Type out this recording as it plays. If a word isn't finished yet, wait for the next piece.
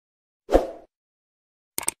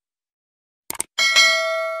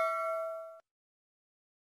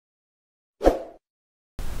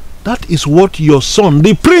That is what your son,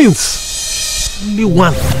 the prince, only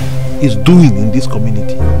one, is doing in this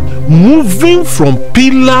community. Moving from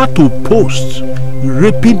pillar to post,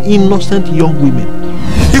 raping innocent young women.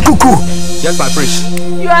 Ikuku! Yes, my prince.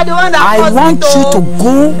 You are the one that I want you to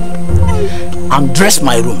go and dress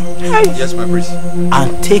my room. Yes, my prince.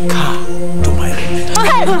 And take her to my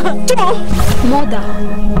room. Mother,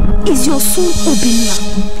 is your son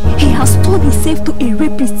Obinia? He has turned himself to a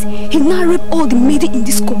rapist. He now raped all the maidens in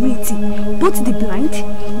this community. Both the blind,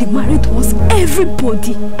 the married ones,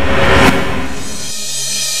 everybody.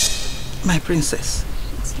 My princess,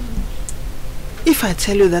 if I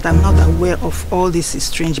tell you that I'm not aware of all this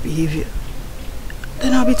strange behavior,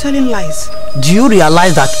 then I'll be telling lies. Do you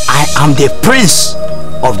realize that I am the prince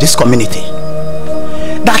of this community?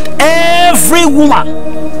 That every woman,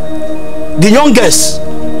 the youngest,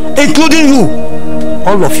 including you,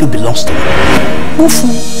 all of you belongs to me. Ufu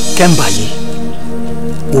Kembaye,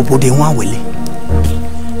 Obodewa Wele.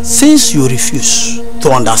 Since you refuse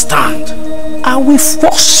to understand, I will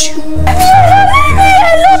force you.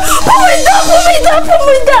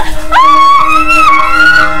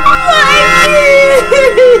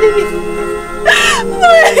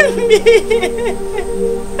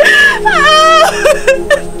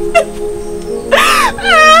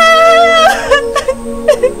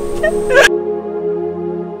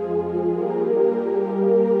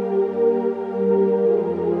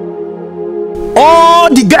 All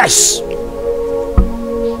the guests,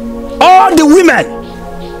 all the women,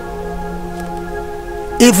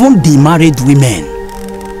 even the married women,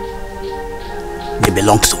 they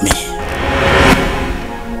belong to me.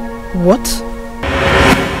 What?